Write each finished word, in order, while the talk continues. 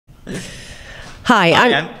Hi,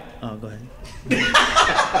 Oh, go ahead.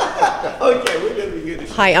 Okay, we're gonna be good.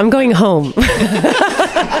 Hi, I'm going home.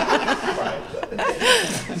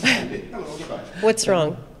 What's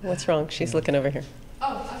wrong? What's wrong? She's looking over here.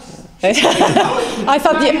 I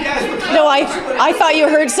thought you. No, I thought you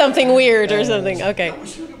heard something weird or something. Okay.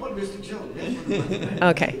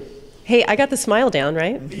 Okay. Hey, I got the smile down,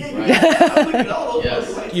 right? Yes.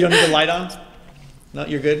 You don't need the light on? No,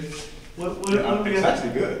 you're good? It's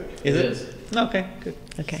actually good. Is it? Okay, good.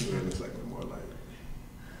 Okay. It looks like we're more light.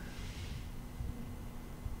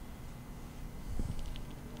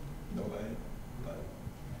 No light.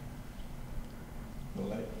 No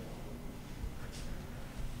light.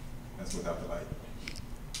 That's without the light.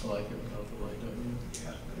 I like it without the light, don't you?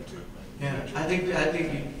 Yeah, me too. Yeah, I think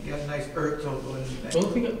you got a nice earth tone going in there. Well,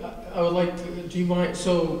 the thing I would like to, do you mind,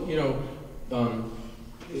 so, you know,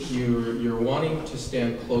 you're wanting to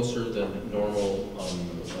stand closer than normal,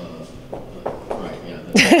 right, yeah.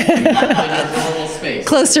 Than your normal space.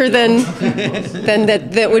 Closer than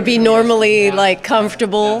that would be normally like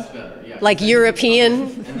comfortable, That's better, yeah. like European,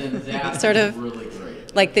 And then that sort is of. really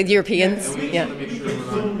great. like the Europeans. And we just Yeah. want to make sure we're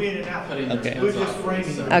Zoom not in and out. cutting Okay. their We're heads just off framing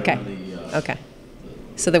in the them. center Okay. of the, Okay.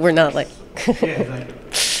 So that we're not like. Yeah, exactly.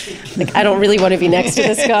 Like, I don't really want to be next to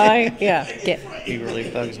this guy. Yeah. He really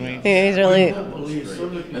bugs me. Yeah, he's really.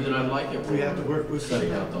 And then I like it. We have to work with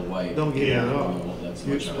setting out the white. Don't get it at all. Well, that's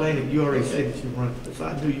You much explained it, you already said that you run, so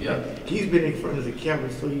I knew you. Yeah. He's been in front of the camera,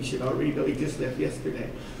 so you should already know, he just left yesterday.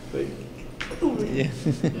 But Yeah.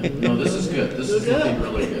 No, this is good. This is looking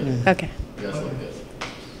really good. Okay. You guys look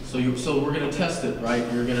good. So we're gonna test it, right?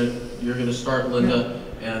 You're gonna start, Linda,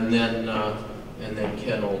 and then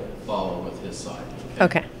Ken will follow with his side.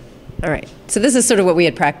 Okay. All right. So this is sort of what we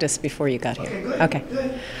had practiced before you got here. Okay, good. Okay.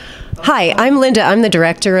 Good. Hi, I'm Linda. I'm the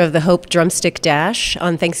director of the Hope Drumstick Dash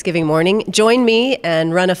on Thanksgiving morning. Join me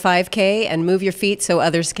and run a 5K and move your feet so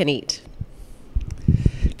others can eat.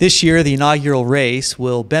 This year, the inaugural race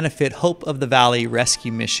will benefit Hope of the Valley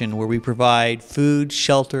Rescue Mission, where we provide food,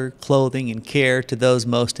 shelter, clothing, and care to those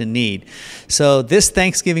most in need. So this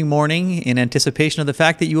Thanksgiving morning, in anticipation of the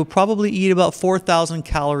fact that you will probably eat about 4,000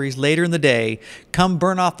 calories later in the day, come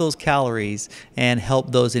burn off those calories and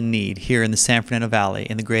help those in need here in the San Fernando Valley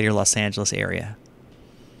in the greater Los Angeles area.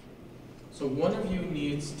 So one of you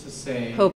needs to say. Hope